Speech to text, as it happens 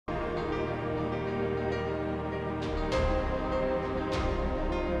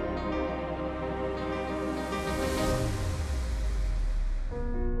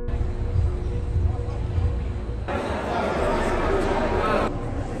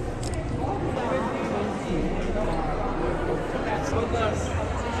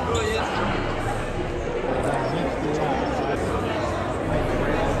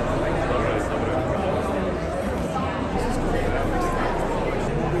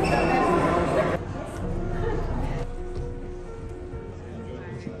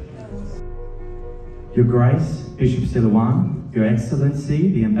Your Grace, Bishop Siluan, Your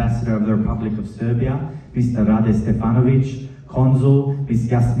Excellency, the Ambassador of the Republic of Serbia, Mr. Rade Stefanovic, Consul, Ms.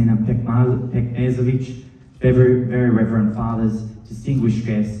 Jasmina Pekmezovic, very Reverend Fathers, distinguished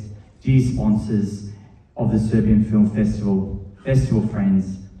guests, dear sponsors of the Serbian Film Festival, festival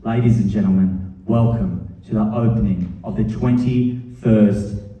friends, ladies and gentlemen, welcome to the opening of the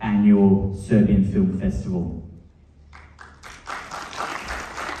 21st Annual Serbian Film Festival.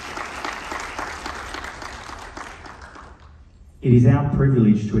 It is our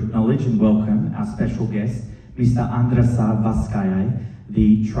privilege to acknowledge and welcome our special guest, Mr. Andrasa Vaskaye,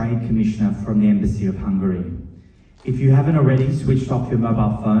 the Trade Commissioner from the Embassy of Hungary. If you haven't already switched off your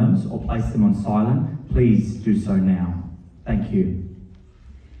mobile phones or placed them on silent, please do so now. Thank you.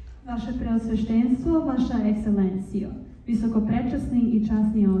 Vaše Preosveštenstvo, Vaša Ekscelencijo, visokoprečasni i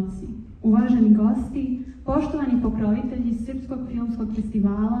časni oci, uvaženi gosti, poštovani pokrovitelji Srpskog filmskog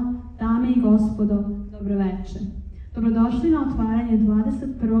festivala, dame i gospodo, dobroveče. Dobrodošli na otvaranje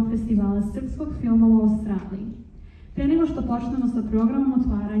 21. festivala srpskog filma u Australiji. Prije nego što počnemo sa programom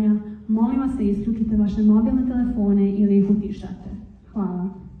otvaranja, molim vas da isključite vaše mobilne telefone ili ih utišate. Hvala.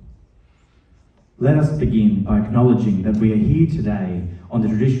 Let us begin by acknowledging that we are here today on the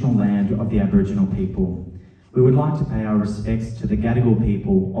traditional land of the Aboriginal people. We would like to pay our respects to the Gadigal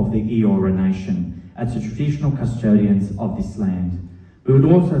people of the Eora Nation as the traditional custodians of this land. We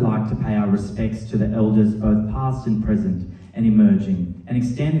would also like to pay our respects to the elders both past and present and emerging, and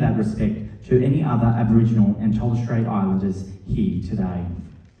extend that respect to any other Aboriginal and Torres Strait Islanders here today.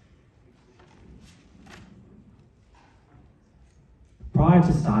 Prior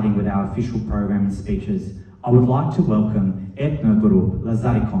to starting with our official program and speeches, I would like to welcome ethno group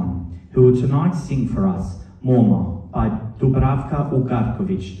Lazarikon, who will tonight sing for us Moma by Dubravka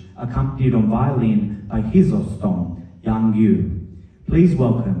Ugarkovic, accompanied on violin by Hizostom Yang Yu. Please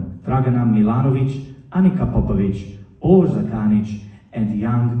welcome Dragana Milanovic, Anika Popovic, Boža Kanic, and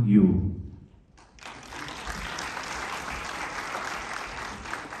Yang Yu.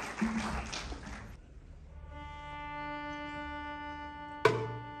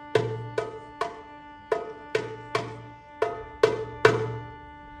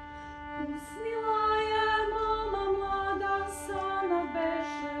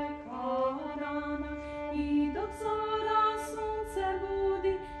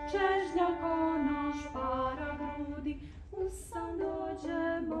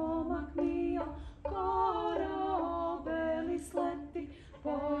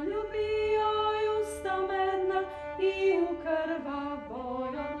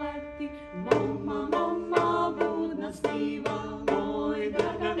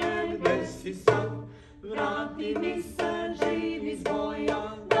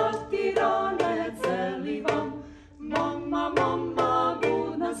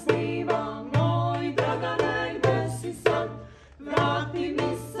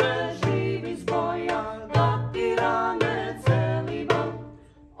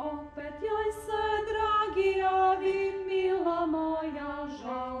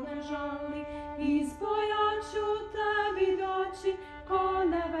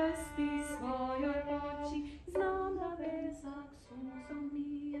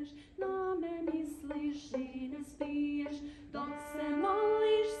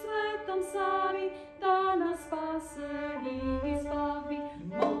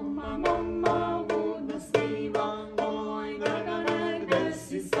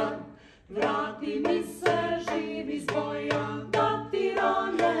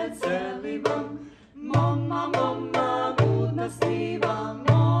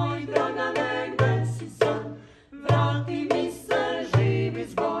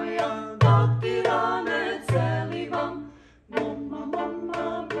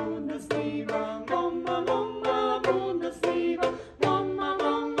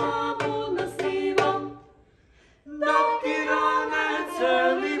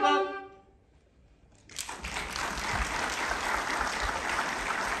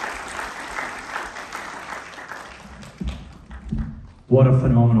 What a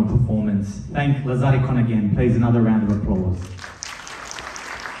phenomenal performance. Thank Lazarikon again. Please, another round of applause.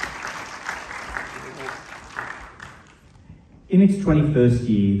 In its 21st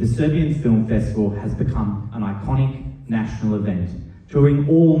year, the Serbian Film Festival has become an iconic national event, touring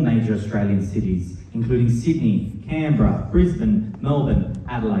all major Australian cities, including Sydney, Canberra, Brisbane, Melbourne,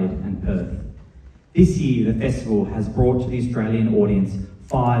 Adelaide and Perth. This year, the festival has brought to the Australian audience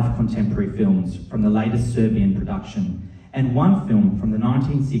 5 contemporary films from the latest Serbian production, and 1 film from the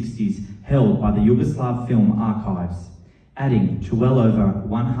 1960s held by the Yugoslav Film Archives. adding to well over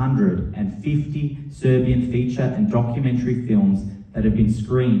 150 Serbian feature and documentary films that have been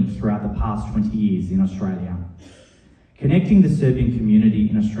screened throughout the past 20 years in Australia. Connecting the Serbian community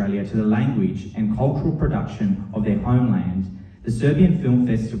in Australia to the language and cultural production of their homeland, the Serbian Film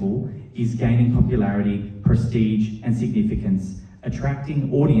Festival is gaining popularity, prestige and significance,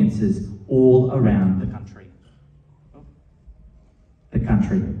 attracting audiences all around the country.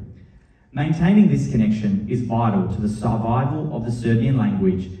 Maintaining this connection is vital to the survival of the Serbian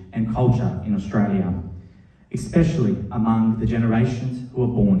language and culture in Australia, especially among the generations who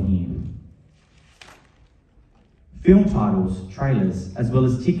are born here. Film titles, trailers, as well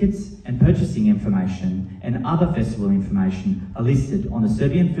as tickets and purchasing information and other festival information are listed on the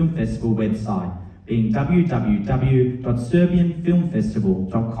Serbian Film Festival website, being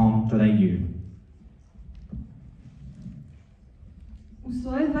www.serbianfilmfestival.com.au. U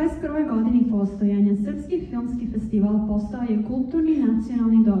svojoj 21. godini postojanja, Srpski filmski festival postao je kulturni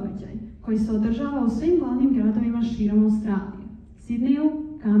nacionalni događaj koji se održava u svim glavnim gradovima širom Australije: Sidneju,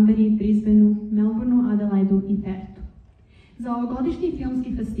 Canberri, Brisbaneu, Melbourneu, Adelaidu i Perthu. Za ovogodišnji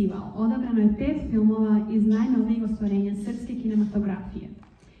filmski festival odabrano je 5 filmova iz najnovijih ostvarenja srpske kinematografije: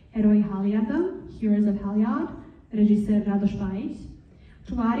 Heroji Halijarda, Heroes of Halijard, režiser Radoš Pajić;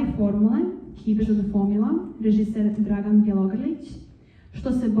 Čuvari formule, Keepers of the Formula, režiser Dragan Bjelogrlić;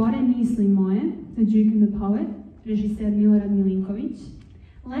 Što se bore misli moje, The Duke and the Poet, režiser Milorad Milinković;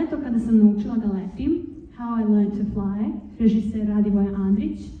 Leto kada sam naučila da letim, How I Learned to Fly, režiser Radivoje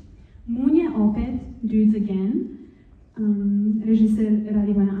Andrić; Munje opet, Dudes Again, režiser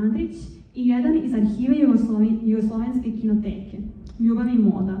Radivoje Andrić; i jedan iz arhive Jugoslovenske kinoteke, Ljubav i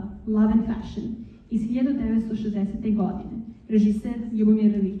moda, Love and Fashion, iz 1960. godine, režiser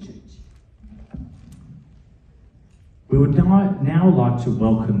Ljubomir Radičević. We would now like to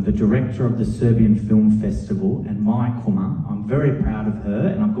welcome the director of the Serbian Film Festival and Maja Kuma. I'm very proud of her,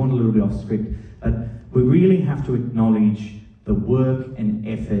 and I've gone a little bit off script, but we really have to acknowledge the work and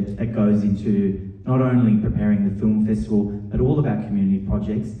effort that goes into not only preparing the film festival, but all of our community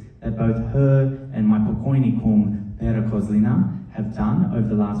projects that both her and my pokojni kum Pera Kozlina have done over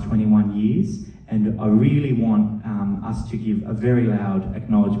the last 21 years. And I really want us to give a very loud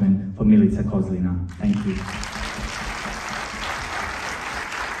acknowledgement for Milica Kozlina. Thank you.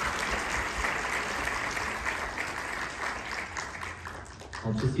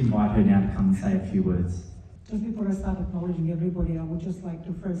 I'll just invite her now to come and say a few words. Just before I start acknowledging everybody, I would just like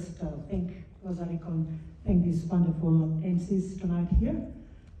to first thank Lazarico, thank these wonderful MCs tonight here,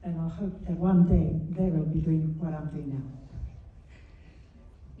 and I hope that one day they will be doing what I'm doing now.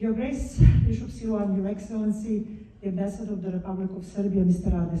 Your Grace, Bishop Silovan, Your Excellency, the Ambassador of the Republic of Serbia,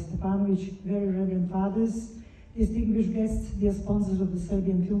 Mr. Rade Stefanovic, very reverend fathers, distinguished guests, dear sponsors of the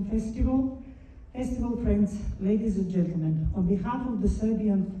Serbian Film Festival, festival friends, ladies and gentlemen, on behalf of the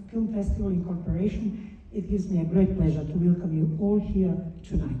Serbian Film Festival Incorporation, it gives me a great pleasure to welcome you all here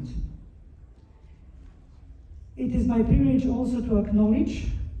tonight. It is my privilege also to acknowledge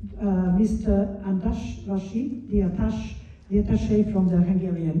Mr. Antash Rashid, the attaché from the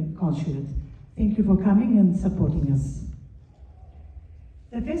Hungarian consulate. Thank you for coming and supporting us.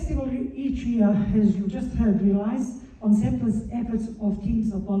 The festival each year, as you just heard, relies on selfless efforts of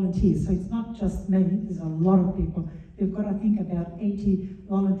teams of volunteers. So it's not just many, there's a lot of people. We've got, I think, about 80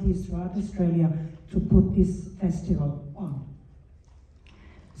 volunteers throughout Australia to put this festival on.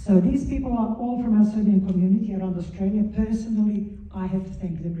 So these people are all from our Serbian community around Australia. Personally, I have to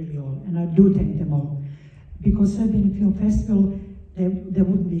thank them really all, and I do thank them all. Because Serbian Film Festival, they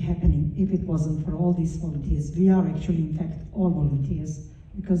wouldn't be happening if it wasn't for all these volunteers. We are actually, in fact, all volunteers,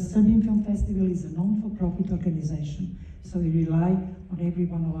 because Serbian Film Festival is a non-for-profit organization. So we rely on every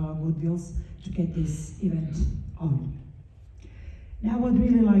one of our good wills to get this event on. Now I would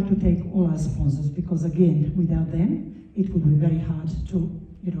really like to thank all our sponsors, because again, without them, it would be very hard to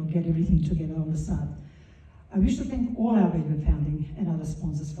get everything together on the side. I wish to thank all our Belgrade Founding and other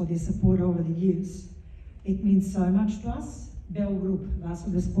sponsors for their support over the years. It means so much to us. Bell Group, Vaso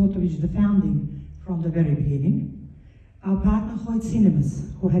Desportovic, the founding from the very beginning. Our partner HOYTS Cinemas,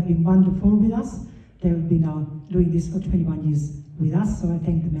 who have been wonderful with us. They've been now doing this for 21 years with us, so I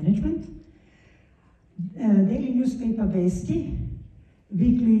thank the management. Daily newspaper Vesti,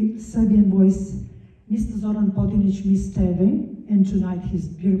 weekly Serbian Voice, Mr. Zoran Podinic, Miss TV, and tonight his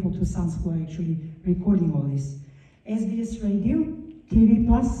beautiful two sons who are actually recording all this. SBS Radio, TV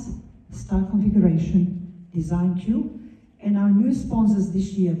Plus, Star Configuration, Design Q, and our new sponsors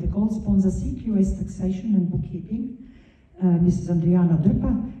this year, the gold sponsor CQS Taxation and Bookkeeping, Mrs. Andriana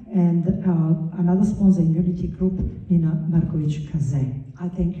Drpa, and another sponsor in Unity Group, Nina Markovic-Kaze. I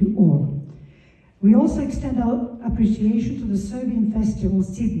thank you all. We also extend our appreciation to the Serbian Festival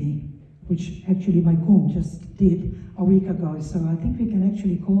Sydney, which actually my cum just did a week ago. So I think we can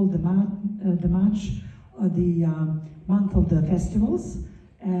actually call the March the month of the festivals.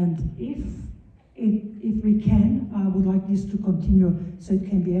 And if we can, I would like this to continue so it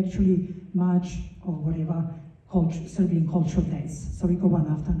can be actually March or whatever Serbian Cultural Days. So we go one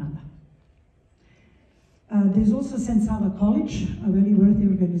after another. There's also St. Sava College, a very worthy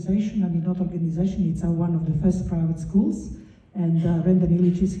organization. I mean, not organization, it's one of the first private schools. And Renda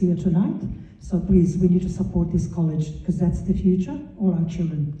Ilic is here tonight. So please, we need to support this college because that's the future. All our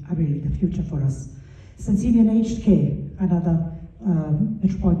children are really the future for us. St. Simeon Aged Care, another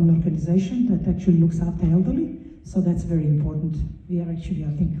metropolitan organization that actually looks after elderly. So that's very important. We are actually,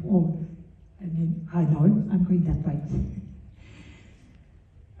 I think, all, I mean, I know I'm going that way.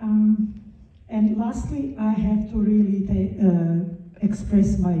 And lastly, I have to really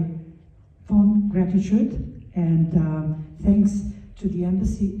express my fond gratitude and thanks to the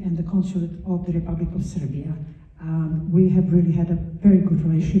Embassy and the Consulate of the Republic of Serbia. We have really had a very good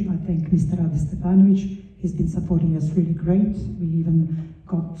relationship. I thank Mr. Rade Stefanovic. He's been supporting us really great. We even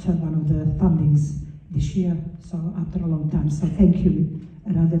got one of the fundings this year, so after a long time. So thank you,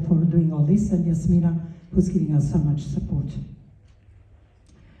 Rade, for doing all this, and Jasmina, who's giving us so much support.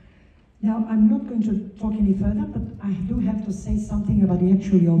 Now, I'm not going to talk any further, but I do have to say something about the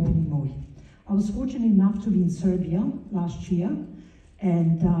actually opening movie. I was fortunate enough to be in Serbia last year,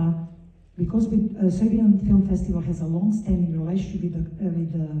 and because Serbian Film Festival has a long-standing relationship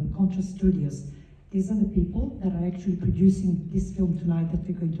with the Contra Studios. These are the people that are actually producing this film tonight that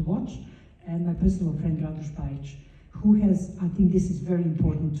we're going to watch, and my personal friend Radoš Bajić, who has, I think this is very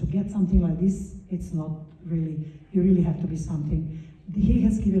important, to get something like this, it's not really, you really have to be something. He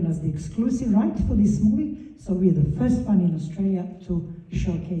has given us the exclusive right for this movie, so we're the first one in Australia to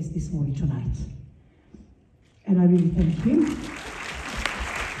showcase this movie tonight. And I really thank him.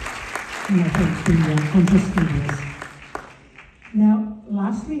 And I thank the Contra Studios. Now,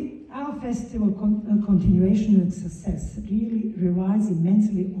 lastly, our festival continuation and success really relies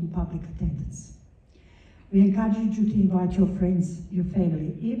immensely on public attendance. We encourage you to invite your friends, your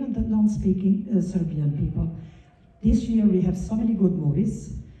family, even the non-speaking Serbian people. This year we have so many good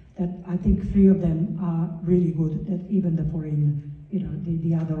movies that I think 3 of them are really good that even the foreign,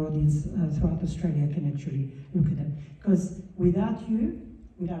 the other audience throughout Australia can actually look at them. Because without you,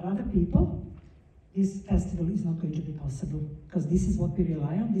 without other people, this festival is not going to be possible, because this is what we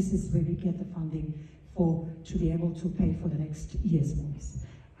rely on. This is where we get the funding to be able to pay for the next year's movies.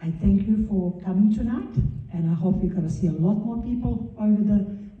 I thank you for coming tonight, and I hope we're going to see a lot more people over the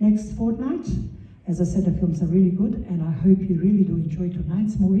next fortnight. As I said, the films are really good, and I hope you really do enjoy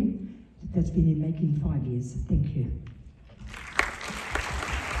tonight's movie that's been in making 5 years. Thank you.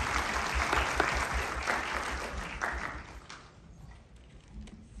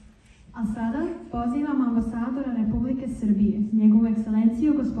 A sada pozivam ambasadora Republike Srbije, njegovu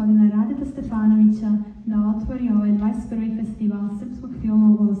ekscelenciju gospodina Radeta Stefanovića, da otvori ovaj 21. festival srpskog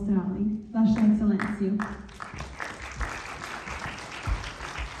filma u Australiji. Vaša ekscelenciju.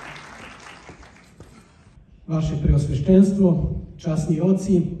 Vaše preosveštenstvo, časni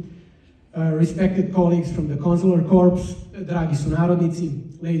oci, respected colleagues from the Consular Corps, dragi sunarodnici,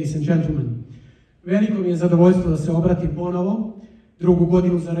 ladies and gentlemen. Veliko mi je zadovoljstvo da se obratim ponovo, 2.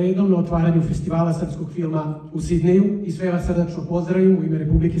 godinu za redom na otvaranju festivala srpskog filma u Sidneju i sve vas srdačno pozdravim u ime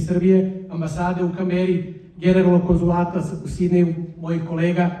Republike Srbije, ambasade u Canberri, generalnog konzulata u Sidneju, mojih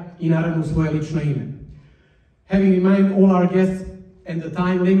kolega i naravno u svoje lično ime. Having in mind all our guests and the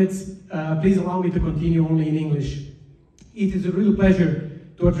time limits, please allow me to continue only in English. It is a real pleasure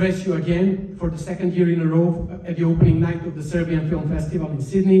to address you again for the 2nd year in a row at the opening night of the Serbian Film Festival in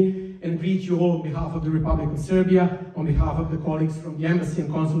Sydney, and greet you all on behalf of the Republic of Serbia, on behalf of the colleagues from the Embassy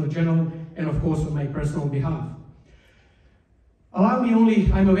and Consulate General, and of course on my personal behalf. Allow me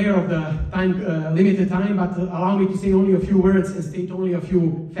only, I'm aware of the time, limited time, but allow me to say only a few words and state only a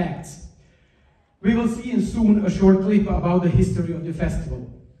few facts. We will see soon a short clip about the history of the festival.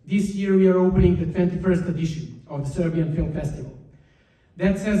 This year we are opening the 21st edition of the Serbian Film Festival.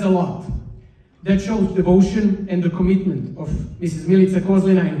 That says a lot. That shows devotion and the commitment of Mrs. Milica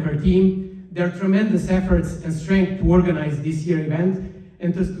Kozlina and her team, their tremendous efforts and strength to organize this year's event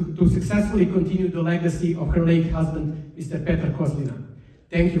and to successfully continue the legacy of her late husband, Mr. Petar Kozlina.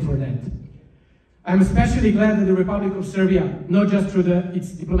 Thank you for that. I'm especially glad that the Republic of Serbia, not just through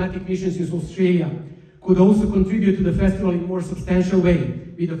its diplomatic missions in Australia, could also contribute to the festival in a more substantial way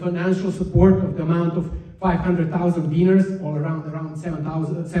with the financial support of the amount of 500,000 dinars, or around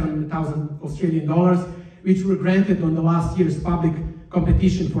 7,000 Australian dollars, which were granted on the last year's public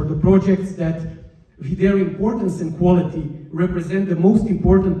competition for the projects that with their importance and quality, represent the most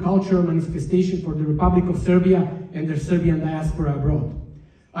important cultural manifestation for the Republic of Serbia and their Serbian diaspora abroad.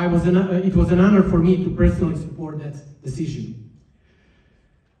 It was an honor for me to personally support that decision.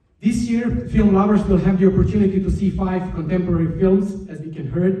 This year, film lovers will have the opportunity to see 5 contemporary films, as we can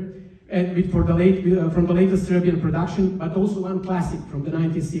heard, from the latest Serbian production, but also one classic from the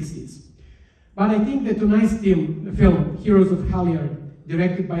 1960s. But I think that tonight's film, Heroes of Halyard,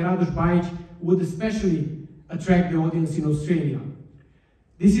 directed by Radoš Bajić, would especially attract the audience in Australia.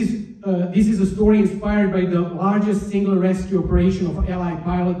 This is a story inspired by the largest single rescue operation of Allied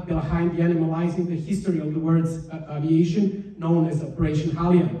pilot behind the animalizing the history of the world's aviation, known as Operation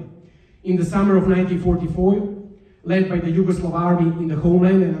Halyard. In the summer of 1944, led by the Yugoslav army in the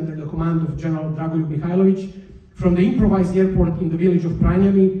homeland and under the command of General Dragoljub Mihajlović, from the improvised airport in the village of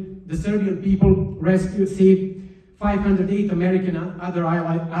Pranjani, the Serbian people saved 508 American and other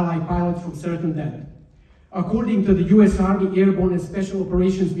Allied pilots from certain death. According to the US Army Airborne and Special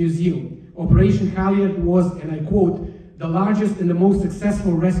Operations Museum, Operation Halyard was, and I quote, the largest and the most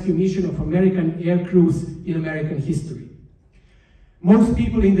successful rescue mission of American air crews in American history. Most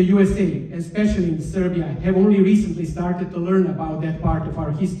people in the USA, especially in Serbia, have only recently started to learn about that part of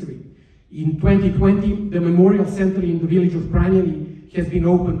our history. In 2020, the Memorial Center in the village of Pranjani has been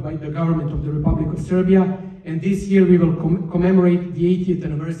opened by the government of the Republic of Serbia, and this year we will commemorate the 80th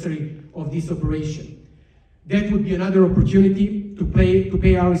anniversary of this operation. That would be another opportunity to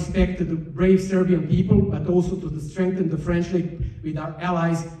pay our respect to the brave Serbian people, but also to strengthen the friendship with our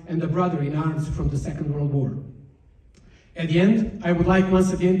allies and the brother in arms from the Second World War. At the end, I would like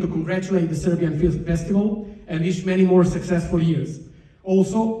once again to congratulate the Serbian Film Festival and wish many more successful years.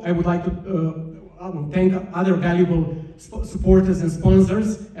 Also, I would like to thank other valuable supporters and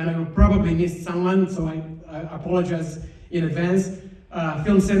sponsors, and I will probably miss someone, so I apologize in advance.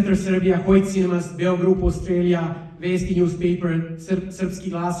 Film Center Serbia, HOYTS Cinemas, Bell Group Australia, Vesti newspaper,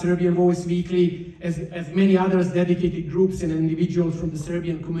 Srpski Glas, Serbian Voice Weekly, as many others dedicated groups and individuals from the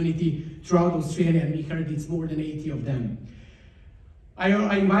Serbian community throughout Australia, and we heard it's more than 80 of them.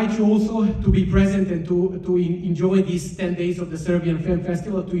 I invite you also to be present and to enjoy these 10 days of the Serbian Film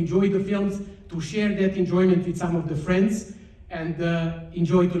Festival, to enjoy the films, to share that enjoyment with some of the friends, and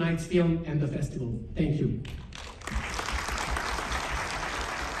enjoy tonight's film and the festival. Thank you.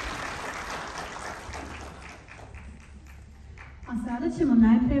 A sada ćemo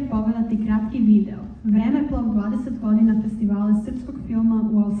najprije pogledati kratki video, vremeplov 20 godina festivala srpskog filma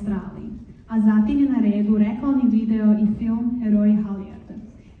u Australiji, a zatim je na redu reklamni video i film Heroji Haljarda,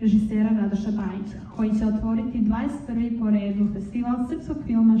 režisera Radoša Bajića, koji će otvoriti 21. po redu festival srpskog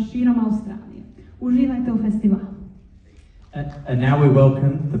filma širom Australije. Uživajte u festivalu. And now we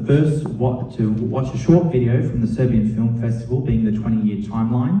welcome the first to watch a short video from the Serbian Film Festival, being the 20-year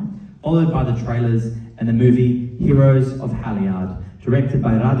timeline, followed by the trailers and the movie Heroes of Halyard, directed by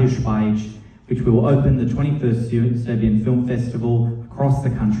Radoš Bajić, which will open the 21st Serbian Film Festival across the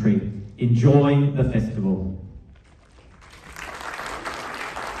country. Enjoy the festival.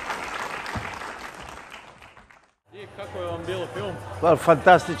 Kako je vam bilo film?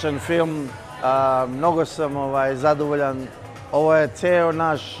 Fantastičan film, mnogo sam zadovoljan. Ovo je ceo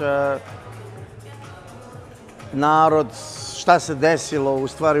naš narod, šta se desilo u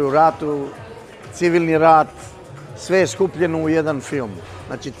stvari u ratu, civilni rat, sve je skupljeno u jedan film.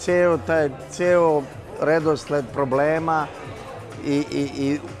 Znači, ceo redosled problema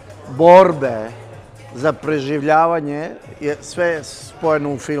i borbe za preživljavanje je sve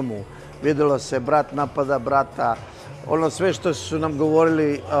spojeno u filmu. Videlo se, brat napada brata, ono sve što su nam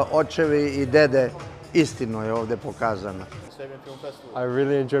govorili očevi i dede, istino je ovdje pokazano. I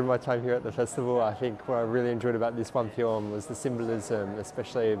really enjoyed my time here at the festival. I think what I really enjoyed about this one film was the symbolism,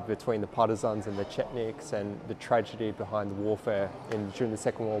 especially between the partisans and the Chetniks, and the tragedy behind the warfare during the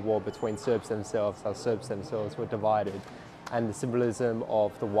Second World War between Serbs themselves, how Serbs themselves were divided. And the symbolism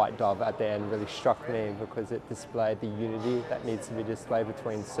of the white dove at the end really struck me because it displayed the unity that needs to be displayed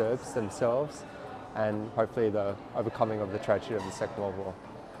between Serbs themselves and hopefully the overcoming of the tragedy of the Second World War.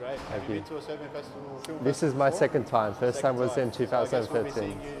 Great. Have you been to a Serbian film This is my second time. First time was in 2013. So I guess we'll be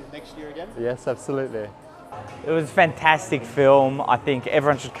seeing you next year again? Yes, absolutely. It was a fantastic film. I think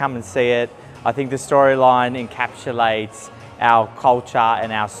everyone should come and see it. I think the storyline encapsulates our culture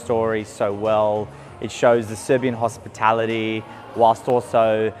and our story so well. It shows the Serbian hospitality whilst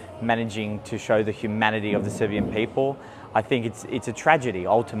also managing to show the humanity of the Serbian people. I think it's a tragedy,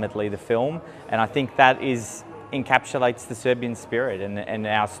 ultimately, the film, and I think that encapsulates the Serbian spirit and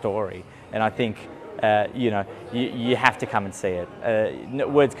our story. And I think, you have to come and see it.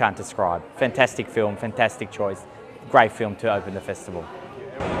 Words can't describe. Fantastic film, fantastic choice. Great film to open the festival.